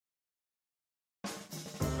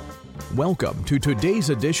Welcome to today's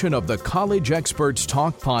edition of the College Experts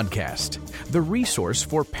Talk podcast, the resource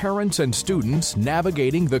for parents and students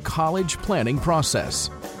navigating the college planning process.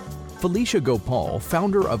 Felicia Gopal,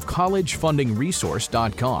 founder of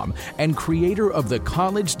collegefundingresource.com and creator of the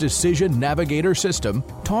College Decision Navigator System,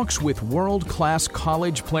 talks with world-class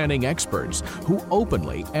college planning experts who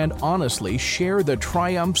openly and honestly share the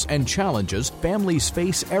triumphs and challenges families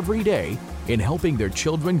face every day in helping their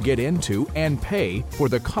children get into and pay for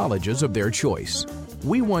the colleges of their choice.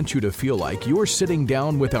 We want you to feel like you're sitting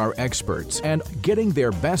down with our experts and getting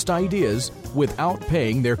their best ideas without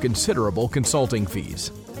paying their considerable consulting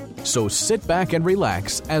fees. So sit back and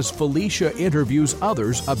relax as Felicia interviews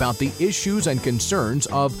others about the issues and concerns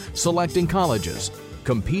of selecting colleges,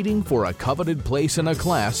 competing for a coveted place in a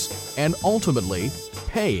class, and ultimately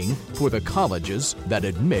paying for the colleges that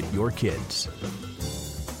admit your kids.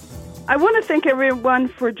 I want to thank everyone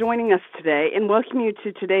for joining us today and welcome you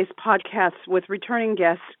to today's podcast with returning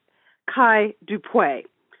guest Kai Dupuy,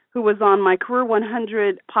 who was on my Career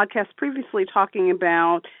 100 podcast previously talking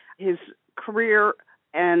about his career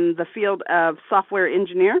and the field of software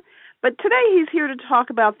engineer. But today he's here to talk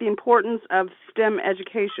about the importance of STEM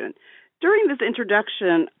education. During this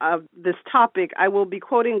introduction of this topic, I will be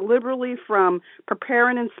quoting liberally from Prepare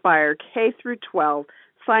and Inspire K through 12,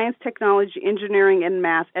 Science, Technology, Engineering, and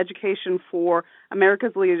Math Education for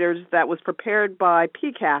America's Leaders that was prepared by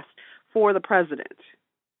PCAST for the President.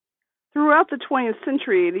 Throughout the 20th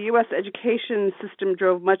century, the U.S. education system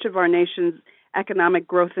drove much of our nation's economic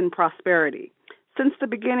growth and prosperity. Since the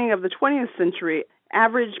beginning of the 20th century,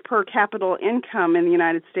 average per capita income in the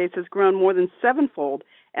United States has grown more than sevenfold,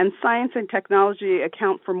 and science and technology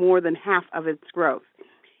account for more than half of its growth.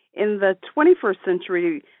 In the 21st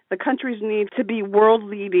century, the country's need to be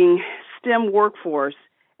world-leading STEM workforce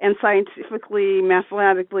and scientifically,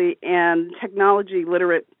 mathematically, and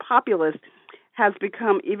technology-literate populace has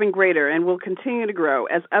become even greater and will continue to grow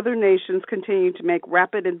as other nations continue to make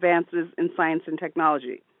rapid advances in science and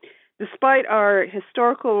technology. Despite our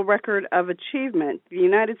historical record of achievement, the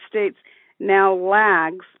United States now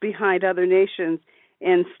lags behind other nations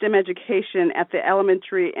in STEM education at the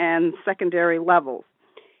elementary and secondary levels.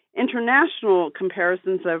 International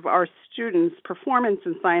comparisons of our students' performance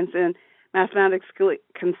in science and mathematics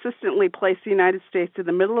consistently place the United States in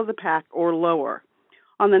the middle of the pack or lower.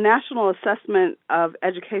 On the National Assessment of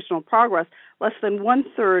Educational Progress, less than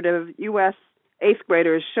one-third of U.S. eighth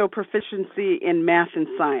graders show proficiency in math and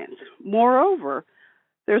science. Moreover,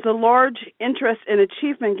 there's a large interest and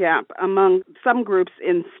achievement gap among some groups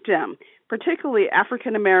in STEM, particularly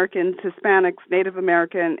African Americans, Hispanics, Native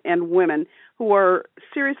American, and women who are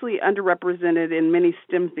seriously underrepresented in many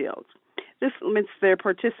STEM fields. This limits their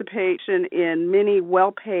participation in many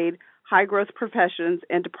well-paid, high-growth professions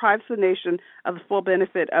and deprives the nation of the full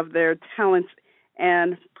benefit of their talents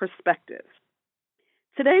and perspectives.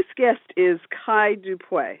 Today's guest is Kai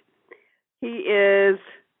Dupuy. He is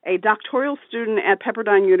a doctoral student at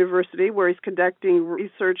Pepperdine University, where he's conducting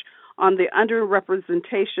research on the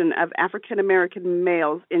underrepresentation of African American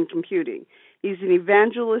males in computing. He's an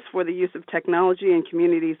evangelist for the use of technology in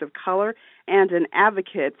communities of color and an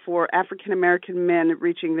advocate for African American men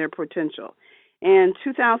reaching their potential. In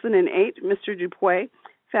 2008, Mr. Dupuy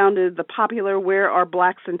founded the popular Where Are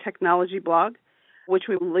Blacks in Technology blog, which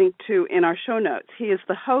we will link to in our show notes. He is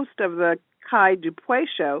the host of the Kai Dupuy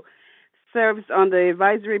Show, serves on the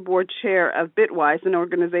advisory board chair of Bitwise, an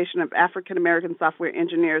organization of African-American software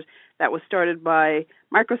engineers that was started by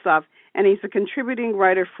Microsoft, and he's a contributing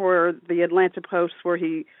writer for the Atlanta Post, where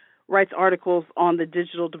he writes articles on the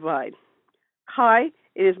digital divide. Kai,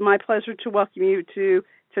 it is my pleasure to welcome you to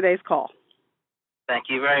today's call. Thank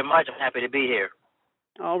you very much. I'm happy to be here.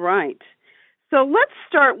 All right. So let's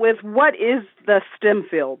start with, what is the STEM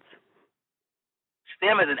fields?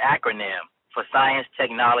 STEM is an acronym for Science,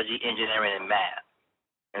 Technology, Engineering, and Math.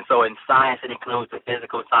 And so in science, it includes the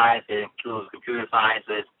physical science, it includes computer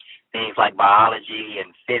sciences, things like biology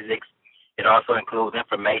and physics. It also includes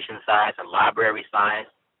information science and library science,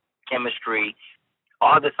 chemistry,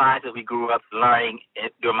 all the sciences we grew up learning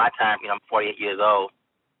during my time. I'm 48 years old.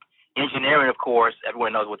 Engineering, of course,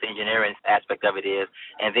 everyone knows what the engineering aspect of it is,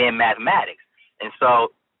 and then mathematics. And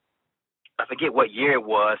so I forget what year it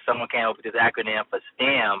was, someone came up with this acronym for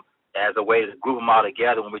STEM as a way to group them all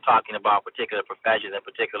together when we're talking about particular professions and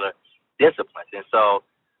particular disciplines. And so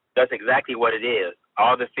that's exactly what it is.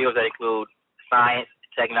 All the fields that include science,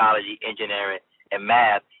 technology, engineering, and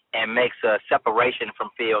math, and makes a separation from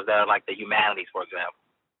fields that are like the humanities, for example.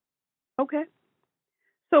 Okay.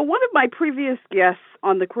 So one of my previous guests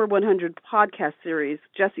on the Career 100 podcast series,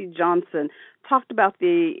 Jesse Johnson, talked about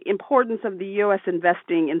the importance of the U.S.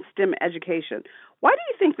 investing in STEM education. Why do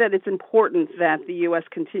you think that it's important that the U.S.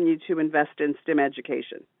 continue to invest in STEM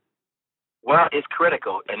education? Well, it's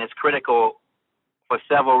critical, and it's critical for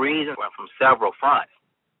several reasons and from several fronts.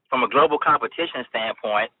 From a global competition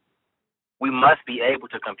standpoint, we must be able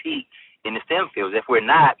to compete in the STEM fields. If we're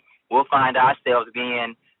not, we'll find ourselves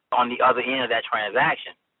being on the other end of that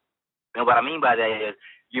transaction. And what I mean by that is,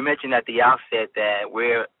 you mentioned at the outset that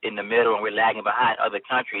we're in the middle and we're lagging behind other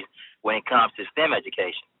countries when it comes to STEM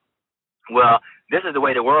education. Well, this is the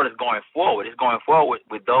way the world is going forward. It's going forward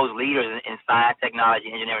with those leaders in science,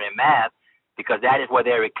 technology, engineering, and math, because that is where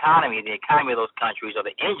their economy, the economy of those countries, or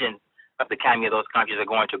the engine of the economy of those countries are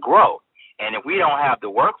going to grow. And if we don't have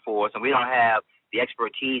the workforce and we don't have the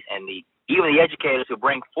expertise and even the educators who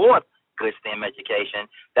bring forth good STEM education,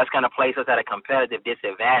 that's going to place us at a competitive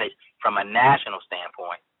disadvantage from a national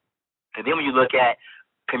standpoint. And then when you look at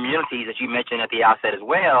communities that you mentioned at the outset as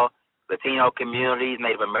well, Latino communities,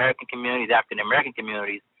 Native American communities, African American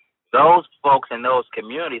communities, those folks in those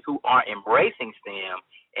communities who aren't embracing STEM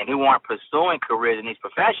and who aren't pursuing careers in these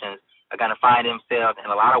professions are going to find themselves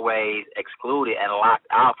in a lot of ways excluded and locked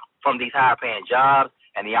out from these higher paying jobs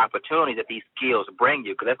and the opportunities that these skills bring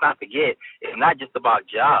you. Because let's not forget, it's not just about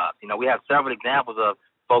jobs. You know, we have several examples of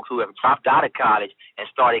folks who have dropped out of college and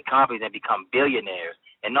started companies and become billionaires.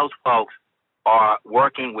 And those folks are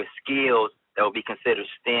working with skills that will be considered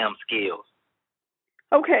STEM skills.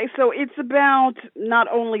 Okay, so it's about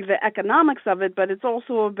not only the economics of it, but it's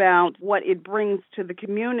also about what it brings to the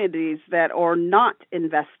communities that are not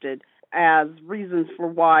invested as reasons for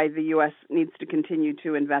why the U.S. needs to continue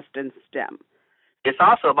to invest in STEM. It's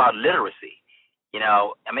also about literacy. You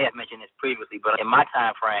know, I may have mentioned this previously, but in my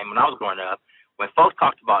time frame when I was growing up, when folks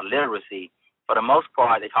talked about literacy, for the most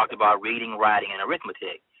part, they talked about reading, writing, and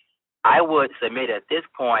arithmetic. I would submit at this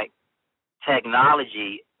point,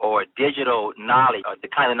 technology or digital knowledge, or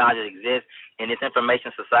the kind of knowledge that exists in this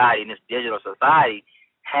information society, in this digital society,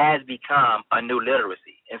 has become a new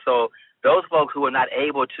literacy. And so those folks who are not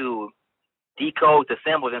able to decode the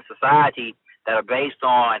symbols in society that are based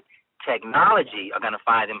on technology are going to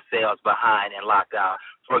find themselves behind and locked out.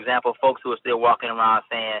 For example, folks who are still walking around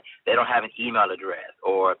saying they don't have an email address,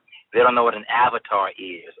 or they don't know what an avatar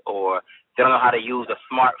is, or they don't know how to use a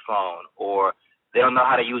smartphone, or they don't know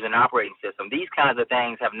how to use an operating system. These kinds of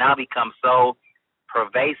things have now become so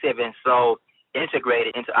pervasive and so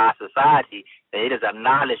integrated into our society that it is a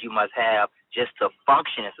knowledge you must have just to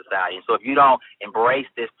function in society. And so if you don't embrace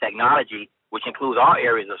this technology, which includes all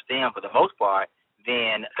areas of STEM for the most part,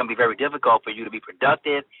 then it's going to be very difficult for you to be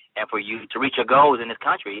productive and for you to reach your goals in this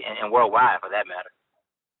country and worldwide, for that matter.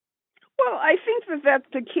 Well, I think that that's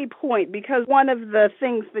the key point, because one of the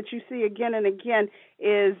things that you see again and again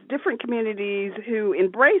is different communities who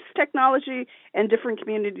embrace technology and different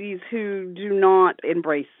communities who do not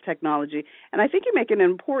embrace technology. And I think you make an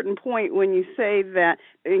important point when you say that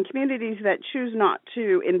in communities that choose not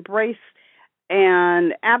to embrace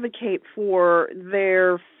and advocate for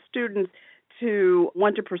their students to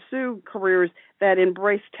want to pursue careers that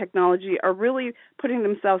embrace technology are really putting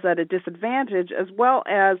themselves at a disadvantage, as well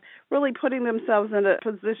as really putting themselves in a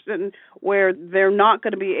position where they're not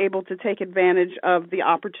going to be able to take advantage of the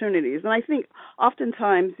opportunities. And I think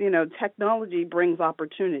oftentimes, technology brings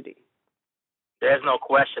opportunity. There's no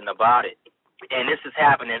question about it. And this is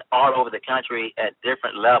happening all over the country at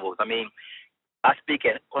different levels. I mean, I speak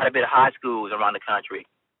at quite a bit of high schools around the country.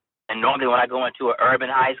 And normally when I go into an urban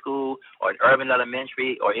high school or an urban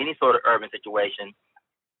elementary or any sort of urban situation,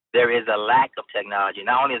 there is a lack of technology.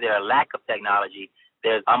 Not only is there a lack of technology,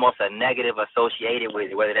 there's almost a negative associated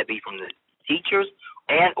with it, whether that be from the teachers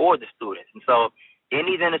and or the students. And so in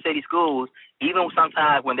these inner city schools, even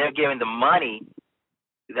sometimes when they're given the money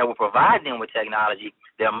that will provide them with technology,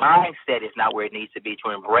 their mindset is not where it needs to be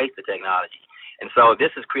to embrace the technology. And so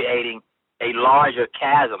this is creating a larger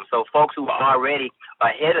chasm. So folks who are already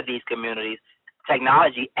ahead of these communities,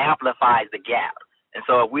 technology amplifies the gap. And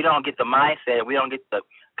so if we don't get the mindset, if we don't get the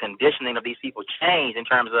conditioning of these people changed in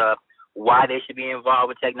terms of why they should be involved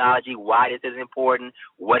with technology, why this is important,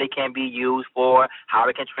 what it can be used for, how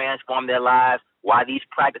it can transform their lives, why these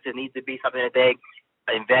practices need to be something that they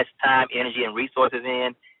invest time, energy, and resources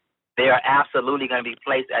in, they are absolutely going to be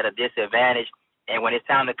placed at a disadvantage. And when it's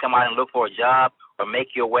time to come out and look for a job or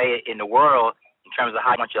make your way in the world in terms of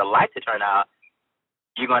how you want your life to turn out,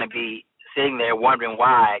 you're going to be sitting there wondering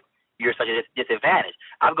why you're such a disadvantage.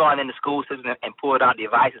 I've gone into school systems and pulled out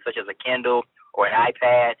devices such as a Kindle or an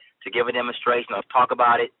iPad to give a demonstration or talk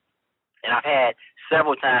about it. And I've had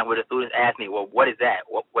several times where the students ask me, well, what is that?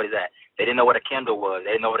 What is that? They didn't know what a Kindle was.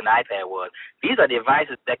 They didn't know what an iPad was. These are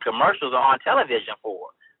devices that commercials are on television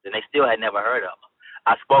for, and they still had never heard of them.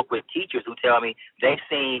 I spoke with teachers who tell me they've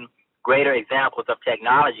seen greater examples of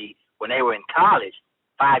technology when they were in college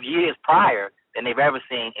 5 years prior than they've ever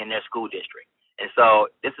seen in their school district. And so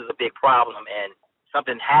this is a big problem, and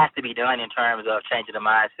something has to be done in terms of changing the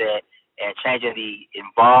mindset and changing the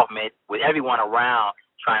involvement with everyone around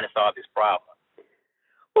trying to solve this problem.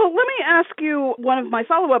 Well, let me ask you one of my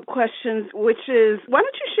follow-up questions, which is, why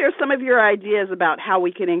don't you share some of your ideas about how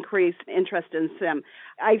we can increase interest in STEM?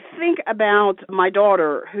 I think about my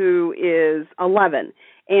daughter, who is 11,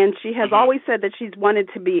 and she has always said that she's wanted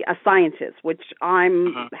to be a scientist, which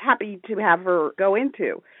I'm happy to have her go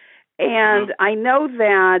into. And I know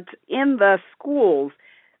that in the schools,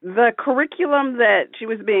 the curriculum that she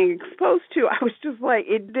was being exposed to, I was just like,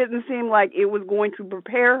 it didn't seem like it was going to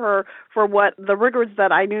prepare her for what the rigors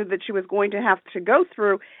that I knew that she was going to have to go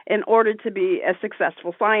through in order to be a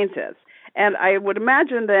successful scientist. And I would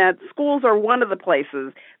imagine that schools are one of the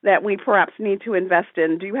places that we perhaps need to invest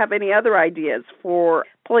in. Do you have any other ideas for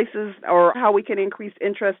places or how we can increase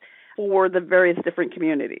interest for the various different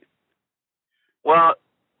communities? Well,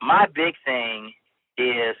 my big thing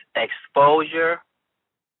is exposure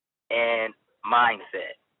and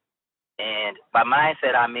mindset. And by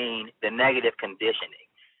mindset, I mean the negative conditioning.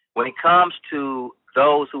 When it comes to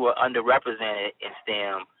those who are underrepresented in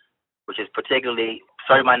STEM, which is particularly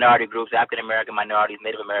certain minority groups, African American minorities,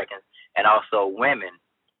 Native Americans, and also women,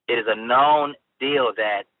 it is a known deal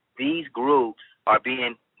that these groups are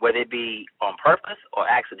being, whether it be on purpose or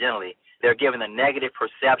accidentally, they're given a negative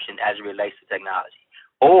perception as it relates to technology.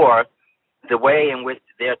 Or the way in which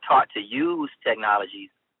they're taught to use technologies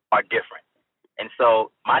are different. And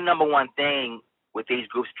so my number one thing with these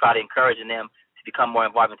groups, try to encourage them to become more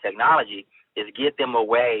involved in technology, is get them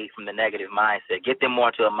away from the negative mindset, get them more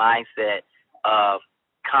into a mindset of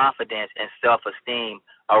confidence and self-esteem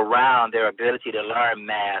around their ability to learn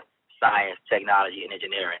math, science, technology, and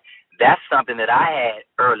engineering. That's something that I had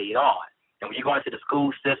early on. And when you go into the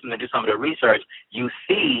school system and do some of the research, you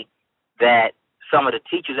see that some of the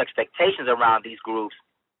teachers' expectations around these groups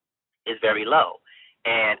is very low.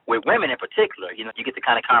 And with women in particular, you get the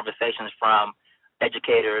kind of conversations from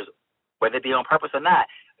educators, whether it be on purpose or not.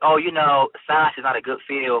 Oh, science is not a good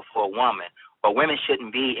field for a woman, or women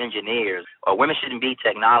shouldn't be engineers, or women shouldn't be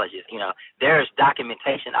technologists. There's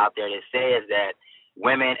documentation out there that says that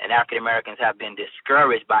women and African Americans have been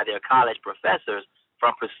discouraged by their college professors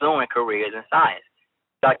from pursuing careers in science.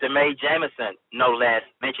 Dr. Mae Jameson, no less,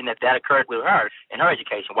 mentioned that occurred with her in her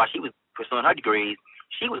education. While she was pursuing her degrees,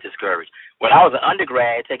 she was discouraged. When I was an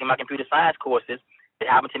undergrad taking my computer science courses, it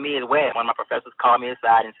happened to me as well. One of my professors called me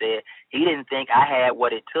aside and said he didn't think I had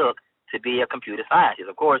what it took to be a computer scientist.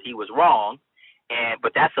 Of course, he was wrong,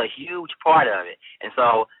 but that's a huge part of it. And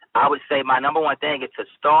so I would say my number one thing is to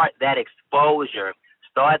start that exposure,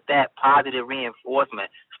 start that positive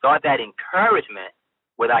reinforcement, start that encouragement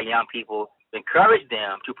with our young people, encourage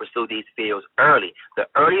them to pursue these fields early. The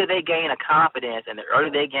earlier they gain a confidence and the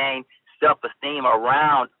earlier they gain self-esteem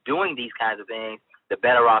around doing these kinds of things, the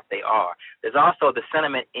better off they are. There's also the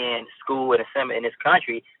sentiment in school and the sentiment in this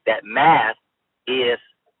country that math is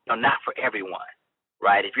not for everyone,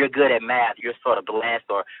 right? If you're good at math, you're sort of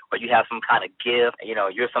blessed or you have some kind of gift,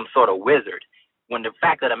 you're some sort of wizard. When the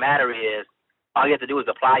fact of the matter is, all you have to do is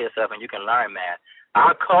apply yourself and you can learn math.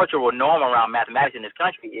 Our cultural norm around mathematics in this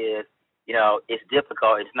country is, it's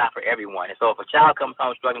difficult. It's not for everyone. And so if a child comes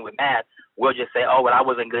home struggling with math, we'll just say, oh, well, I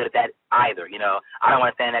wasn't good at that either. I don't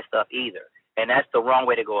understand that stuff either. And that's the wrong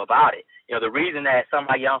way to go about it. The reason that some of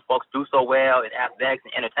our young folks do so well in athletics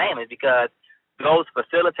and entertainment is because those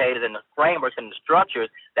facilitators and the frameworks and the structures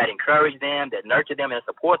that encourage them, that nurture them, and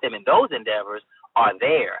support them in those endeavors are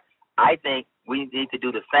there. I think we need to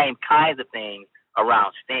do the same kinds of things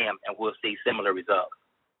around STEM, and we'll see similar results.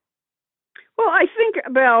 Well, I think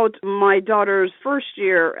about my daughter's first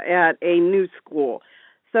year at a new school.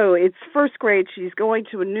 So it's first grade. She's going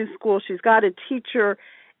to a new school. She's got a teacher,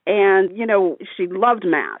 and, she loved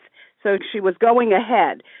math. So she was going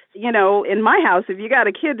ahead. In my house, if you got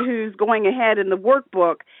a kid who's going ahead in the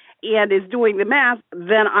workbook and is doing the math,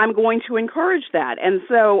 then I'm going to encourage that. And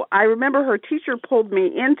so I remember her teacher pulled me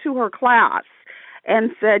into her class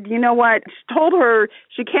and said, you know what, she told her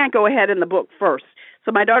she can't go ahead in the book first.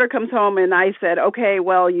 So my daughter comes home and I said, okay,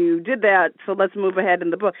 well, you did that, so let's move ahead in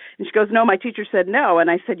the book. And she goes, no, my teacher said no. And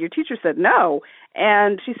I said, your teacher said no?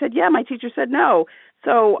 And she said, yeah, my teacher said no.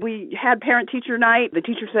 So we had parent-teacher night. The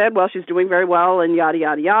teacher said, well, she's doing very well and yada,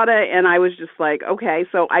 yada, yada. And I was just like, okay.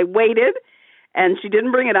 So I waited. And she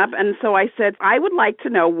didn't bring it up. And so I said, I would like to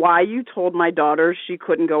know why you told my daughter she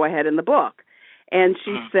couldn't go ahead in the book. And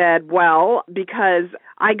she said, well, because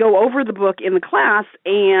I go over the book in the class,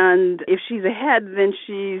 and if she's ahead, then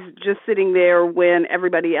she's just sitting there when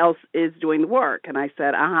everybody else is doing the work. And I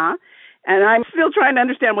said, uh-huh. And I'm still trying to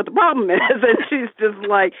understand what the problem is. And she's just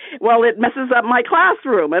like, well, it messes up my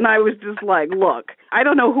classroom. And I was just like, look, I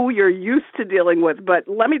don't know who you're used to dealing with, but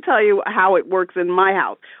let me tell you how it works in my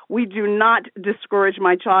house. We do not discourage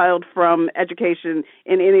my child from education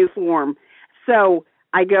in any form. So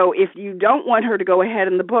I go, if you don't want her to go ahead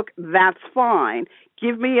in the book, that's fine.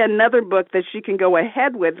 Give me another book that she can go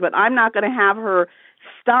ahead with, but I'm not going to have her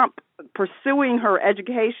stop pursuing her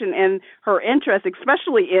education and her interest,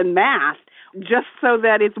 especially in math, just so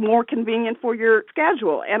that it's more convenient for your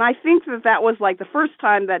schedule. And I think that was like the first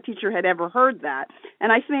time that teacher had ever heard that.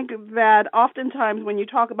 And I think that oftentimes when you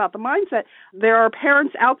talk about the mindset, there are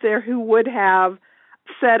parents out there who would have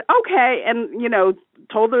said, okay, and,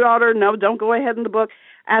 told their daughter, no, don't go ahead in the book,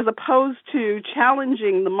 as opposed to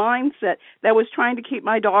challenging the mindset that was trying to keep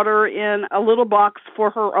my daughter in a little box for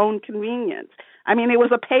her own convenience. I mean, it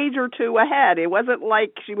was a page or two ahead. It wasn't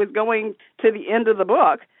like she was going to the end of the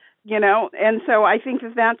book, and so I think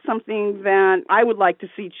that's something that I would like to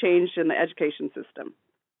see changed in the education system.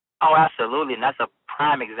 Oh, absolutely, and that's a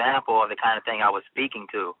prime example of the kind of thing I was speaking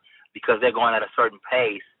to, because they're going at a certain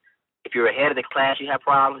pace. If you're ahead of the class, you have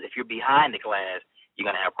problems. If you're behind the class, you're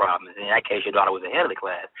going to have problems. In that case, your daughter was ahead of the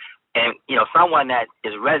class. And, someone that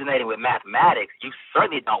is resonating with mathematics, you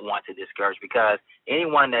certainly don't want to discourage, because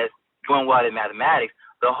anyone that's doing well in mathematics,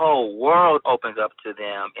 the whole world opens up to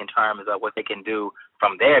them in terms of what they can do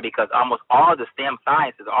from there, because almost all the STEM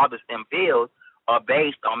sciences, all the STEM fields are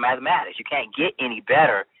based on mathematics. You can't get any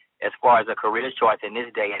better as far as a career choice in this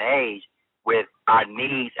day and age with our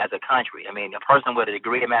needs as a country. I mean, a person with a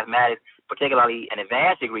degree in mathematics, particularly an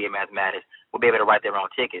advanced degree in mathematics, will be able to write their own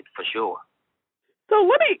ticket for sure. So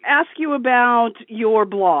let me ask you about your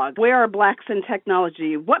blog, Where Are Blacks in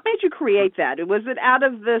Technology? What made you create that? Was it out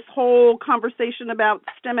of this whole conversation about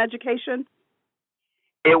STEM education?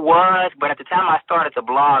 It was, but at the time I started the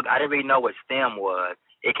blog, I didn't really know what STEM was.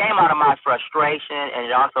 It came out of my frustration, and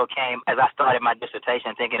it also came as I started my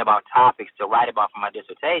dissertation, thinking about topics to write about for my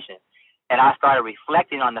dissertation. And I started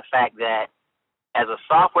reflecting on the fact that as a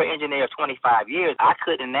software engineer of 25 years, I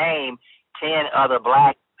couldn't name 10 other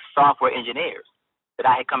black software engineers that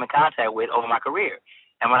I had come in contact with over my career.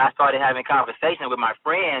 And when I started having conversations with my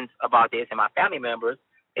friends about this and my family members,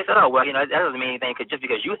 they said, oh, well, that doesn't mean anything just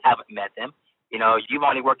because you haven't met them. You've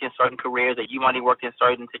only worked in certain careers, or you've only worked in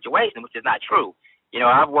certain situations, which is not true.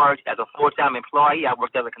 I've worked as a full-time employee. I've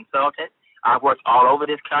worked as a consultant. I've worked all over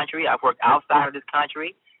this country. I've worked outside of this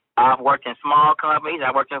country. I've worked in small companies.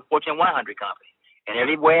 I've worked in Fortune 100 companies. And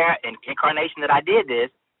everywhere in incarnation that I did this,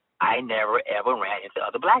 I never, ever ran into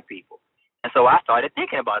other black people. And so I started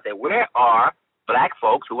thinking about that. Where are black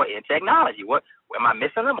folks who are in technology? Am I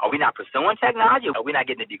missing them? Are we not pursuing technology? Are we not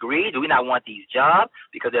getting the degrees? Do we not want these jobs?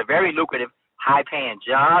 Because they're very lucrative, high-paying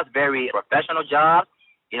jobs, very professional jobs.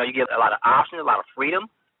 You get a lot of options, a lot of freedom.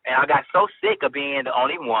 And I got so sick of being the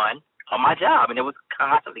only one on my job, and it was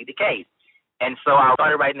constantly the case. And so I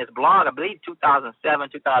started writing this blog, I believe 2007,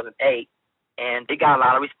 2008, and it got a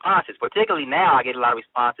lot of responses. Particularly now, I get a lot of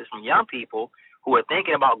responses from young people who are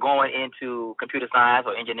thinking about going into computer science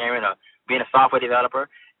or engineering or being a software developer,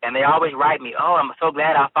 and they always write me, oh, I'm so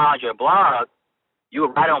glad I found your blog. You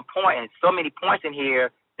were right on point, and so many points in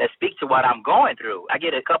here that speak to what I'm going through. I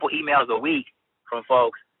get a couple emails a week from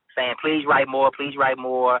folks saying, please write more,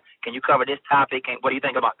 can you cover this topic, and what do you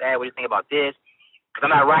think about that, what do you think about this? Because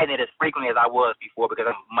I'm not writing it as frequently as I was before, because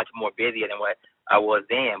I'm much more busier than what I was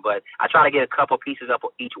then, but I try to get a couple pieces up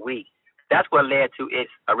each week. That's what led to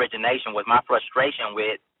its origination, was my frustration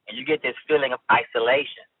with, and you get this feeling of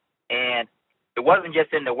isolation. And it wasn't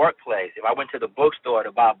just in the workplace. If I went to the bookstore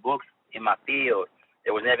to buy books in my field,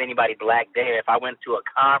 there was never anybody black there. If I went to a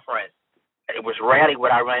conference, it was rarely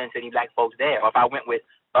would I run into any black folks there. Or if I went with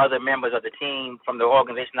other members of the team from the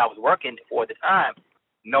organization I was working for at the time,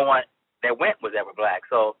 no one that went was ever black.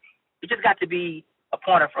 So it just got to be a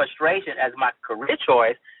point of frustration as my career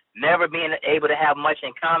choice, never being able to have much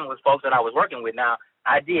in common with folks that I was working with. Now,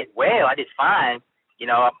 I did well. I did fine.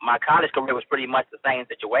 My college career was pretty much the same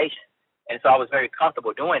situation. And so I was very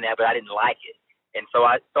comfortable doing that, but I didn't like it. And so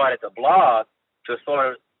I started the blog to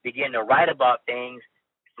sort of begin to write about things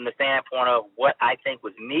from the standpoint of what I think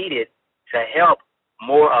was needed to help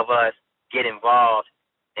more of us get involved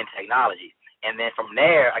in technology. And then from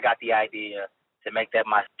there, I got the idea to make that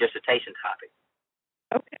my dissertation topic.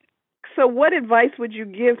 Okay. So what advice would you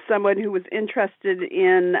give someone who was interested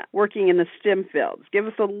in working in the STEM fields? Give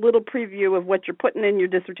us a little preview of what you're putting in your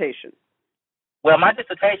dissertation. Well, my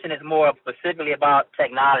dissertation is more specifically about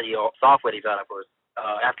technology or software developers,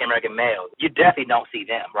 African-American males. You definitely don't see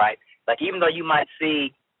them, right? Like, even though you might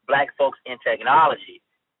see black folks in technology,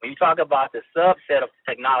 when you talk about the subset of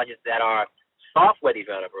technologists that are software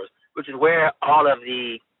developers, which is where all of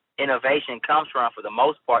the innovation comes from for the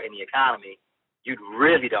most part in the economy, you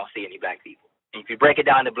really don't see any black people. And if you break it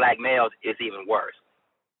down to black males, it's even worse.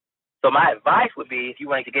 So my advice would be, if you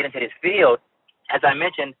wanted to get into this field, as I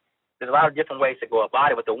mentioned, there's a lot of different ways to go about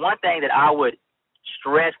it. But the one thing that I would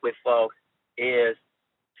stress with folks is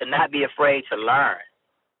to not be afraid to learn.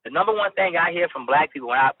 The number one thing I hear from black people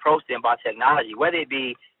when I approach them about technology, whether it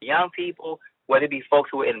be young people, whether it be folks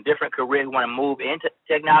who are in different careers who want to move into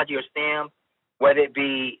technology or STEM, whether it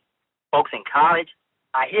be folks in college,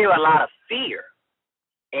 I hear a lot of fear.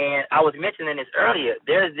 And I was mentioning this earlier,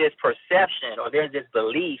 there's this perception or there's this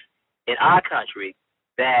belief in our country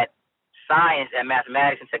that science and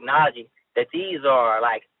mathematics and technology, that these are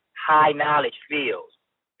like high knowledge fields.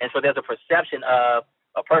 And so there's a perception of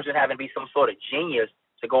a person having to be some sort of genius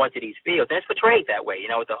to go into these fields. And it's portrayed that way,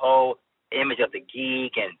 with the whole image of the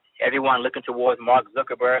geek and everyone looking towards Mark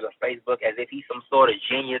Zuckerberg or Facebook as if he's some sort of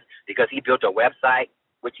genius because he built a website,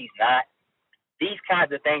 which he's not. These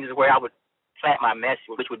kinds of things is where I would plant my message,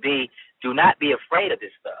 which would be, do not be afraid of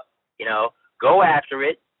this stuff. Go after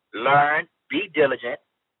it, learn, be diligent,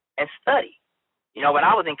 and study. When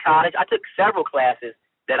I was in college, I took several classes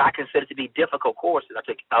that I considered to be difficult courses. I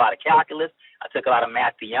took a lot of calculus. I took a lot of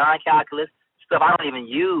math beyond calculus, stuff I don't even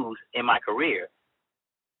use in my career.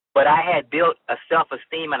 But I had built a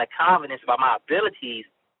self-esteem and a confidence about my abilities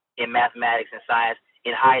in mathematics and science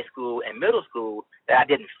in high school and middle school that I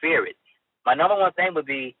didn't fear it. My number one thing would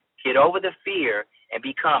be get over the fear and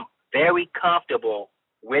become very comfortable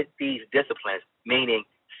with these disciplines, meaning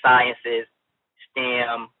sciences,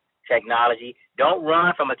 STEM, technology. Don't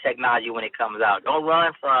run from a technology when it comes out. Don't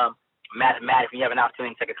run from mathematics when you have an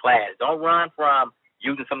opportunity to take a class. Don't run from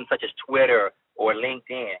using something such as Twitter or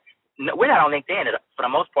LinkedIn. No, we're not on LinkedIn for the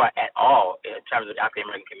most part at all in terms of the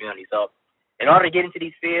African-American community. So in order to get into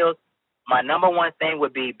these fields, my number one thing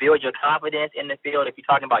would be build your confidence in the field. If you're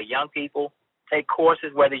talking about young people, take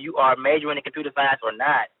courses, whether you are majoring in computer science or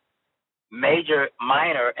not, major,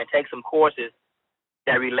 minor, and take some courses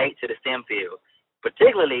that relate to the STEM field,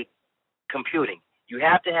 particularly computing. You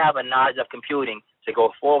have to have a knowledge of computing to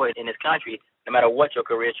go forward in this country, no matter what your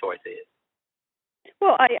career choice is.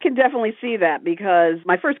 Well, I can definitely see that because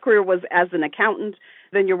my first career was as an accountant.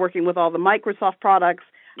 Then you're working with all the Microsoft products.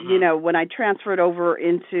 When I transferred over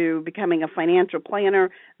into becoming a financial planner,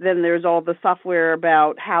 then there's all the software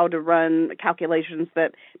about how to run calculations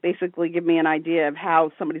that basically give me an idea of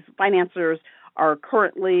how somebody's financiers are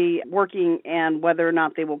currently working and whether or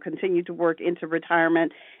not they will continue to work into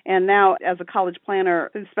retirement. And now, as a college planner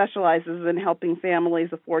who specializes in helping families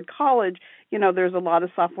afford college, there's a lot of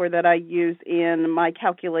software that I use in my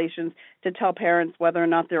calculations to tell parents whether or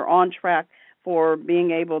not they're on track for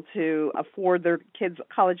being able to afford their kids'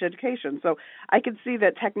 college education. So I can see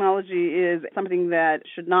that technology is something that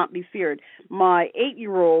should not be feared. My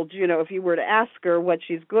 8-year-old, if you were to ask her what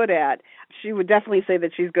she's good at, she would definitely say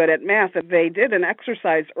that she's good at math. They did an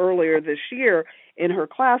exercise earlier this year in her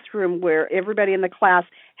classroom where everybody in the class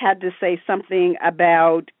had to say something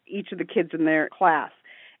about each of the kids in their class.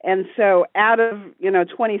 And so out of,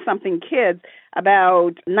 20-something kids,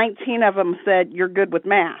 about 19 of them said, "You're good with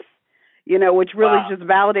math." Which really just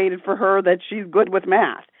validated for her that she's good with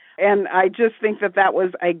math. And I just think that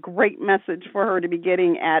was a great message for her to be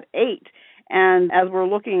getting at 8. And as we're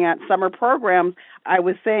looking at summer programs, I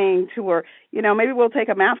was saying to her, maybe we'll take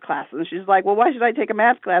a math class. And she's like, well, why should I take a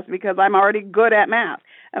math class? Because I'm already good at math.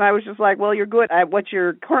 And I was just like, well, you're good at what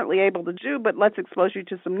you're currently able to do, but let's expose you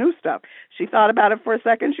to some new stuff. She thought about it for a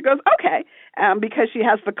second. She goes, okay, because she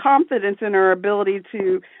has the confidence in her ability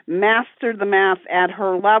to master the math at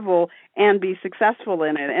her level and be successful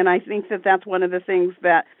in it. And I think that's one of the things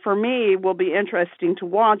that, for me, will be interesting to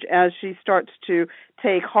watch as she starts to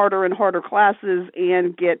take harder and harder classes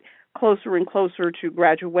and get closer and closer to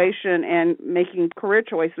graduation and making career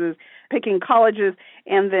choices, picking colleges,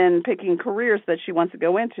 and then picking careers that she wants to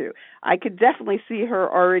go into. I could definitely see her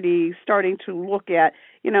already starting to look at,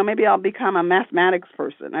 maybe I'll become a mathematics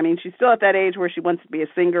person. I mean, she's still at that age where she wants to be a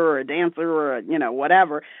singer or a dancer or,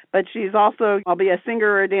 whatever, but she's also, I'll be a singer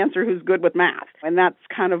or a dancer who's good with math. And that's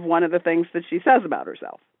kind of one of the things that she says about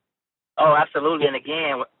herself. Oh, absolutely. And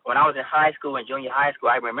again, when I was in high school and junior high school,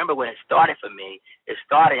 I remember when it started for me. It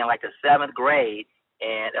started in like the 7th grade,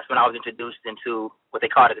 And that's when I was introduced into what they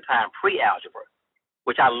called at the time pre-algebra,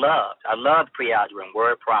 which I loved. I loved pre-algebra and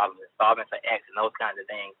word problems and solving for X and those kinds of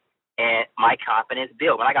things. And my confidence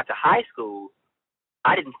built. When I got to high school,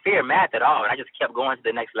 I didn't fear math at all, and I just kept going to the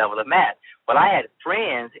next level of math. Well, I had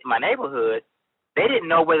friends in my neighborhood, they didn't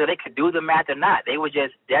know whether they could do the math or not. They were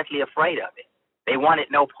just deathly afraid of it. They wanted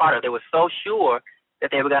no part of it. They were so sure that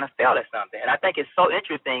they were going to fail at something. And I think it's so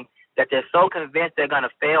interesting that they're so convinced they're going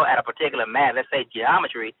to fail at a particular math, let's say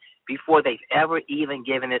geometry, before they've ever even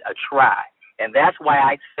given it a try. And that's why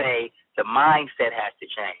I say the mindset has to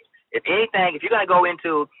change. If anything, if you're going to go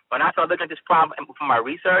into, when I started looking at this problem from my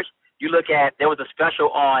research, you look at, there was a special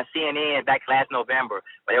on CNN back last November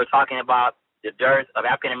where they were talking about the dearth of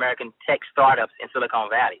African-American tech startups in Silicon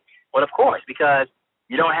Valley. Well, of course, because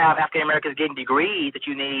you don't have African-Americans getting degrees that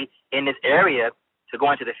you need in this area to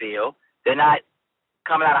go into the field. They're not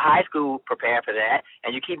coming out of high school prepared for that.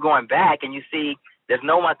 And you keep going back and you see there's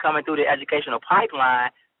no one coming through the educational pipeline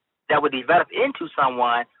that would develop into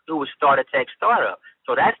someone who would start a tech startup.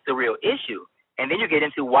 So that's the real issue. And then you get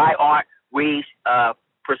into why aren't we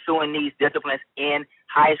pursuing these disciplines in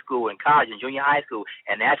high school and college and junior high school.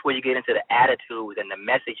 And that's where you get into the attitudes and the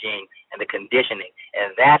messaging and the conditioning.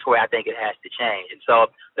 And that's where I think it has to change. And so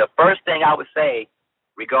the first thing I would say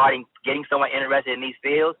regarding getting someone interested in these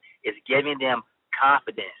fields is giving them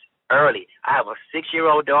confidence early. I have a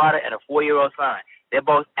 6-year-old daughter and a 4-year-old son. They're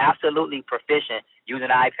both absolutely proficient using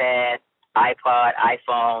iPad, iPod,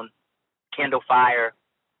 iPhone, Kindle Fire.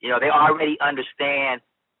 You know, they already understand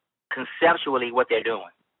conceptually what they're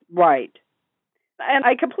doing. Right. And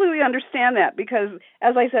I completely understand that because,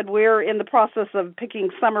 as I said, we're in the process of picking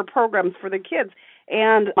summer programs for the kids.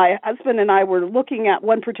 And my husband and I were looking at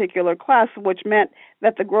one particular class, which meant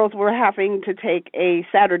that the girls were having to take a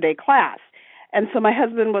Saturday class. And so my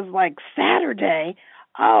husband was like, Saturday?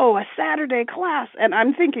 Oh, a Saturday class. And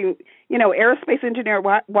I'm thinking, you know, aerospace engineer,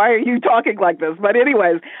 why are you talking like this? But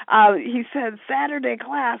anyways, he said Saturday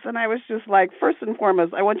class. And I was just like, first and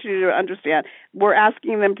foremost, I want you to understand, we're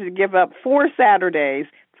asking them to give up 4 Saturdays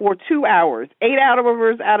for 2 hours, 8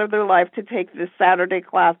 hours out of their life to take this Saturday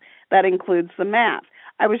class that includes the math.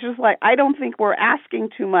 I was just like, I don't think we're asking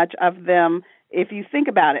too much of them if you think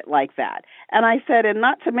about it like that. And I said, and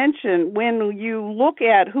not to mention, when you look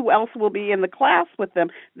at who else will be in the class with them,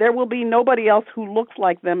 there will be nobody else who looks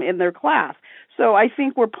like them in their class. So I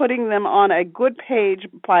think we're putting them on a good page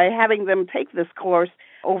by having them take this course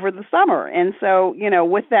over the summer. And so, you know,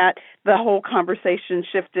 with that, the whole conversation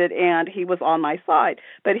shifted and he was on my side.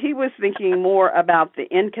 But he was thinking more about the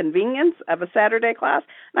inconvenience of a Saturday class.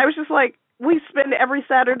 And I was just like, we spend every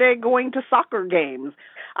Saturday going to soccer games.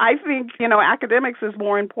 I think, you know, academics is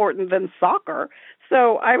more important than soccer.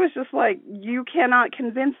 So I was just like, you cannot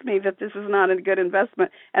convince me that this is not a good investment.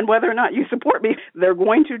 And whether or not you support me, they're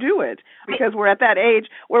going to do it because we're at that age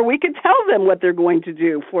where we can tell them what they're going to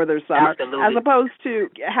do for their summer. Absolutely. As opposed to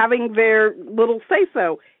having their little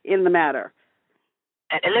say-so in the matter.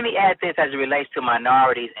 And let me add this as it relates to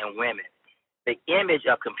minorities and women. The image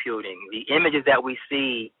of computing, the images that we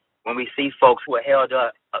see when we see folks who are held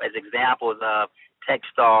up as examples of tech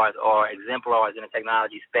stars or exemplars in the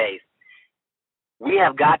technology space, we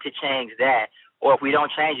have got to change that. Or if we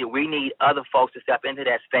don't change it, we need other folks to step into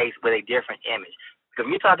that space with a different image. Because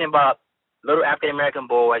when you're talking about little African-American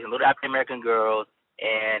boys and little African-American girls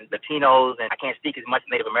and Latinos, and I can't speak as much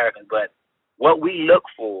Native Americans, but what we look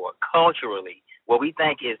for culturally, what we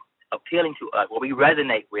think is appealing to us, what we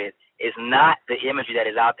resonate with, is not the imagery that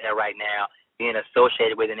is out there right now being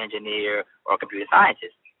associated with an engineer or a computer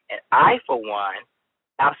scientist. And I, for one,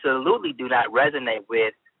 absolutely do not resonate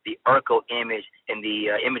with the Urkel image and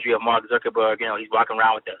the imagery of Mark Zuckerberg. You know, he's walking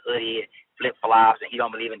around with the hoodie and flip-flops, and he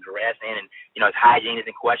don't believe in dressing, and, you know, his hygiene is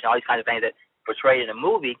in question, all these kinds of things that portrayed in the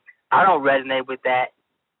movie. I don't resonate with that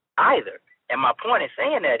either. And my point in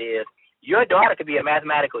saying that is, your daughter could be a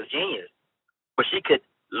mathematical genius, but she could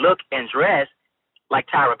look and dress like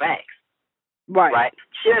Tyra Banks. Right.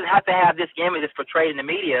 She doesn't have to have this image that's portrayed in the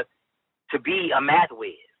media to be a math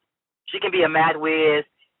whiz. She can be a math whiz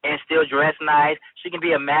and still dress nice. She can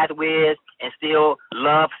be a math whiz and still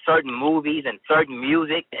love certain movies and certain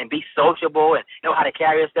music and be sociable and know how to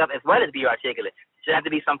carry herself as well as be articulate. She doesn't have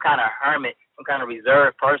to be some kind of hermit, some kind of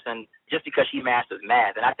reserved person just because she masters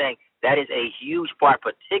math. And I think that is a huge part,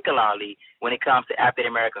 particularly when it comes to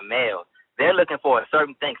African-American males. They're looking for a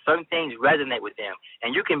certain thing. Certain things resonate with them.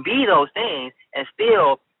 And you can be those things and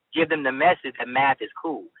still give them the message that math is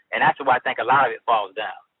cool. And that's why I think a lot of it falls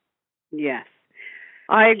down. Yes,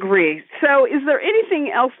 I agree. So is there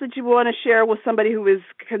anything else that you want to share with somebody who is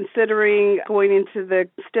considering going into the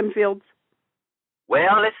STEM fields?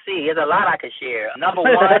 Well, let's see. There's a lot I could share. Number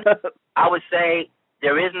one, I would say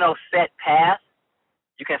there is no set path.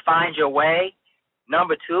 You can find your way.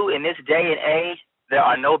 Number two, in this day and age, there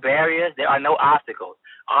are no barriers. There are no obstacles.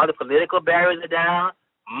 All the political barriers are down.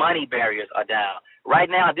 Money barriers are down. Right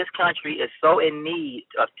now, this country is so in need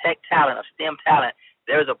of tech talent, of STEM talent.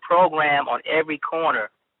 There is a program on every corner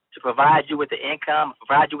to provide you with the income,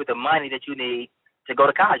 provide you with the money that you need to go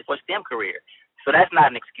to college for a STEM career. So that's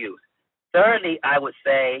not an excuse. Thirdly, I would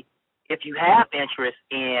say if you have interest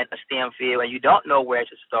in a STEM field and you don't know where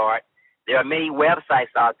to start, there are many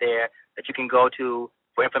websites out there that you can go to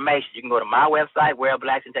for information. You can go to my website,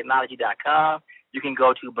 worldblacksintechnology.com. You can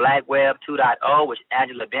go to BlackWeb 2.0, which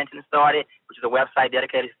Angela Benton started, which is a website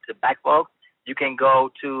dedicated to black folks. You can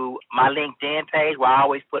go to my LinkedIn page where I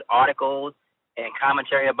always put articles and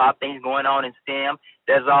commentary about things going on in STEM.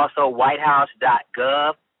 There's also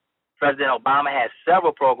whitehouse.gov. President Obama has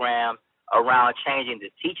several programs around changing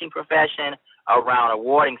the teaching profession, around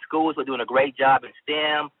awarding schools for doing a great job in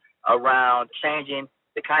STEM, around changing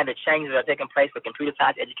the kind of changes that are taking place for computer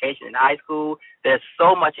science education in high school. There's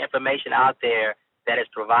so much information out there that is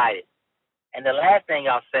provided. And the last thing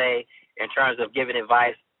I'll say in terms of giving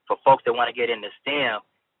advice for folks that want to get into STEM,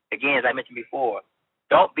 again, as I mentioned before,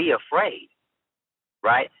 don't be afraid,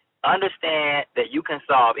 right? Understand that you can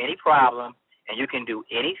solve any problem and you can do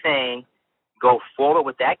anything. Go forward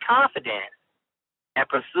with that confidence and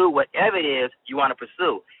pursue whatever it is you want to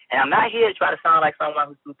pursue. And I'm not here to try to sound like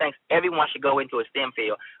someone who thinks everyone should go into a STEM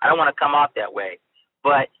field. I don't want to come off that way.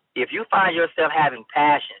 But if you find yourself having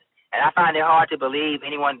passion, and I find it hard to believe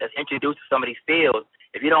anyone that's introduced to some of these fields,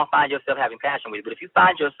 if you don't find yourself having passion with it, but if you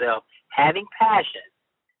find yourself having passion,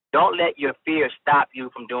 don't let your fear stop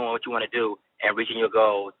you from doing what you want to do and reaching your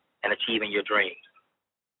goals and achieving your dreams.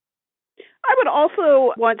 I would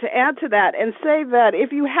also want to add to that and say that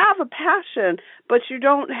if you have a passion, but you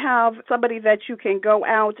don't have somebody that you can go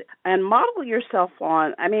out and model yourself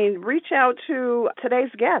on, I mean, reach out to today's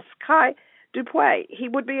guest, Kai Dupuy. He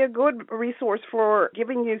would be a good resource for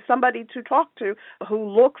giving you somebody to talk to who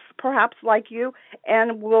looks perhaps like you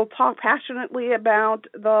and will talk passionately about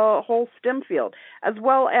the whole STEM field, as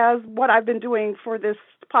well as what I've been doing for this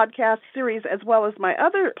podcast series, as well as my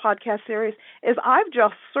other podcast series, is I've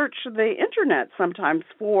just searched the internet sometimes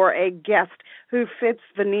for a guest who fits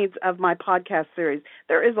the needs of my podcast series.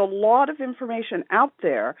 There is a lot of information out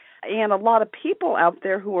there and a lot of people out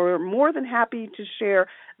there who are more than happy to share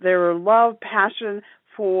their love, passion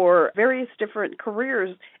for various different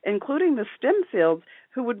careers, including the STEM fields,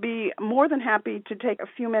 who would be more than happy to take a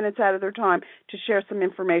few minutes out of their time to share some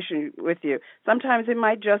information with you. Sometimes it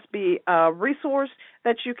might just be a resource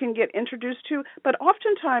that you can get introduced to, but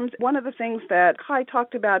oftentimes one of the things that Kai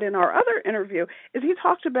talked about in our other interview is he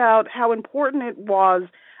talked about how important it was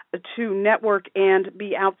to network and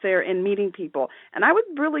be out there and meeting people. And I would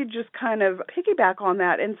really just kind of piggyback on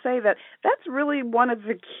that and say that that's really one of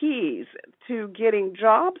the keys to getting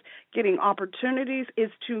jobs, getting opportunities, is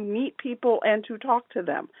to meet people and to talk to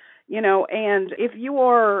them. You know, and if you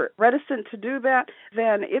are reticent to do that,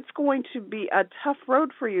 then it's going to be a tough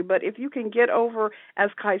road for you. But if you can get over, as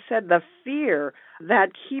Kai said, the fear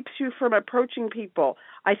that keeps you from approaching people.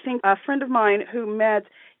 I think a friend of mine who met,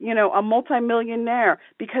 a multimillionaire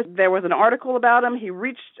because there was an article about him. He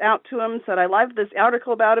reached out to him, said, I love this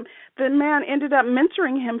article about him. The man ended up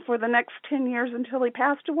mentoring him for the next 10 years until he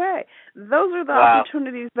passed away. Those are the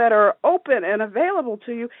opportunities that are open and available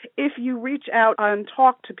to you if you reach out and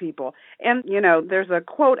talk to people. And, there's a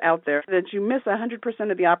quote out there that you miss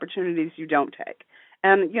 100% of the opportunities you don't take.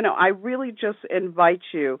 And, I really just invite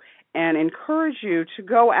you and encourage you to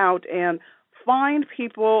go out and find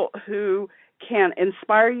people who can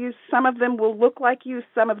inspire you. Some of them will look like you,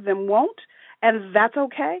 some of them won't, and that's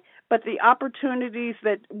okay. But the opportunities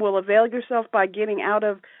that will avail yourself by getting out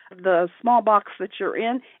of the small box that you're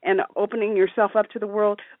in and opening yourself up to the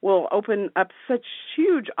world will open up such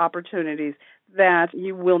huge opportunities that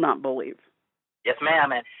you will not believe. Yes,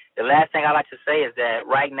 ma'am. And the last thing I'd like to say is that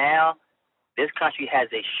right now, this country has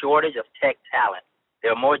a shortage of tech talent.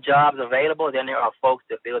 There are more jobs available than there are folks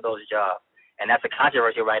to fill those jobs. And that's a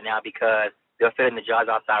controversy right now because they're filling the jobs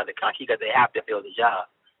outside of the country because they have to fill the job.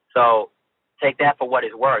 So take that for what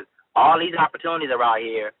it's worth. All these opportunities are out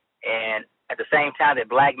here, and at the same time that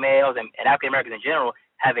black males and African Americans in general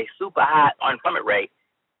have a super high unemployment rate,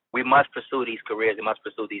 we must pursue these careers. We must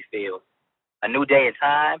pursue these fields. A new day and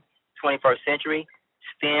time, 21st century,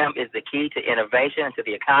 STEM is the key to innovation and to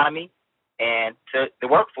the economy and to the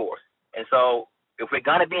workforce. And so if we're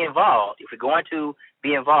going to be involved,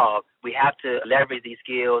 we have to leverage these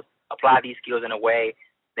skills, apply these skills in a way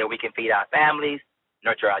that we can feed our families,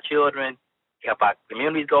 nurture our children, help our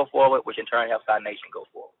communities go forward, which in turn helps our nation go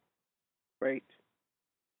forward. Great.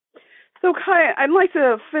 So, Kai, I'd like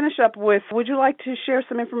to finish up with, would you like to share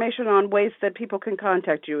some information on ways that people can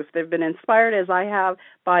contact you? If they've been inspired, as I have,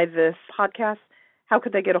 by this podcast, how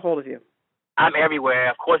could they get a hold of you? I'm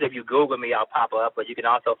everywhere. Of course, if you Google me, I'll pop up, but you can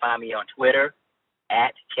also find me on Twitter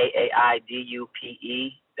at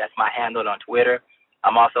KAIDUPE. That's my handle on Twitter.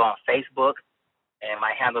 I'm also on Facebook, and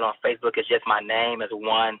my handle on Facebook is just my name as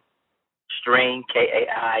one string,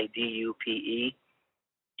 KAIDUPE.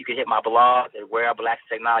 You can hit my blog at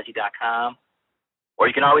wearablesactiontechnology.com, or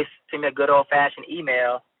you can always send me a good old-fashioned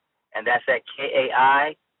email, and that's at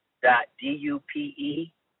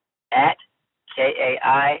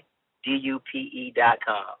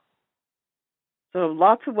kai.dupe@KAIDUPE.com. So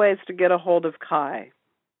lots of ways to get a hold of Kai.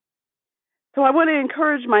 So I want to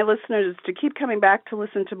encourage my listeners to keep coming back to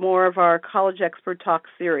listen to more of our College Expert Talk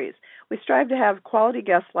series. We strive to have quality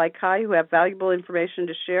guests like Kai who have valuable information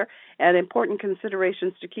to share and important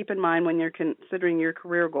considerations to keep in mind when you're considering your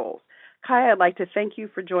career goals. Kai, I'd like to thank you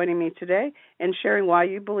for joining me today and sharing why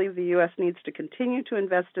you believe the U.S. needs to continue to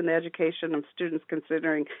invest in the education of students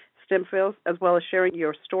considering STEM fields, as well as sharing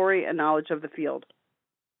your story and knowledge of the field.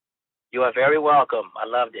 You are very welcome. I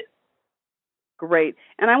loved it. Great.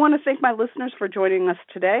 And I want to thank my listeners for joining us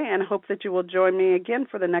today and hope that you will join me again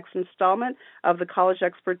for the next installment of the College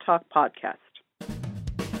Expert Talk podcast.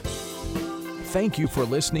 Thank you for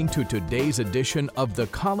listening to today's edition of the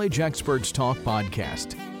College Experts Talk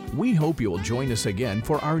podcast. We hope you'll join us again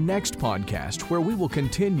for our next podcast, where we will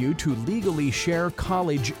continue to legally share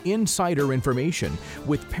college insider information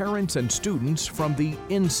with parents and students from the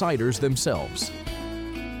insiders themselves.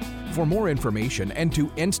 For more information and to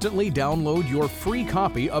instantly download your free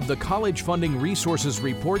copy of the College Funding Resources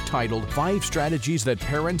Report titled 5 Strategies That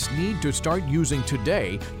Parents Need to Start Using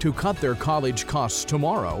Today to Cut Their College Costs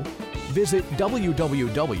Tomorrow, visit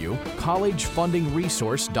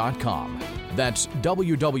www.collegefundingresource.com. That's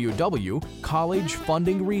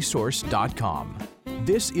www.collegefundingresource.com.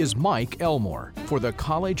 This is Mike Elmore for the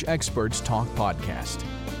College Experts Talk podcast.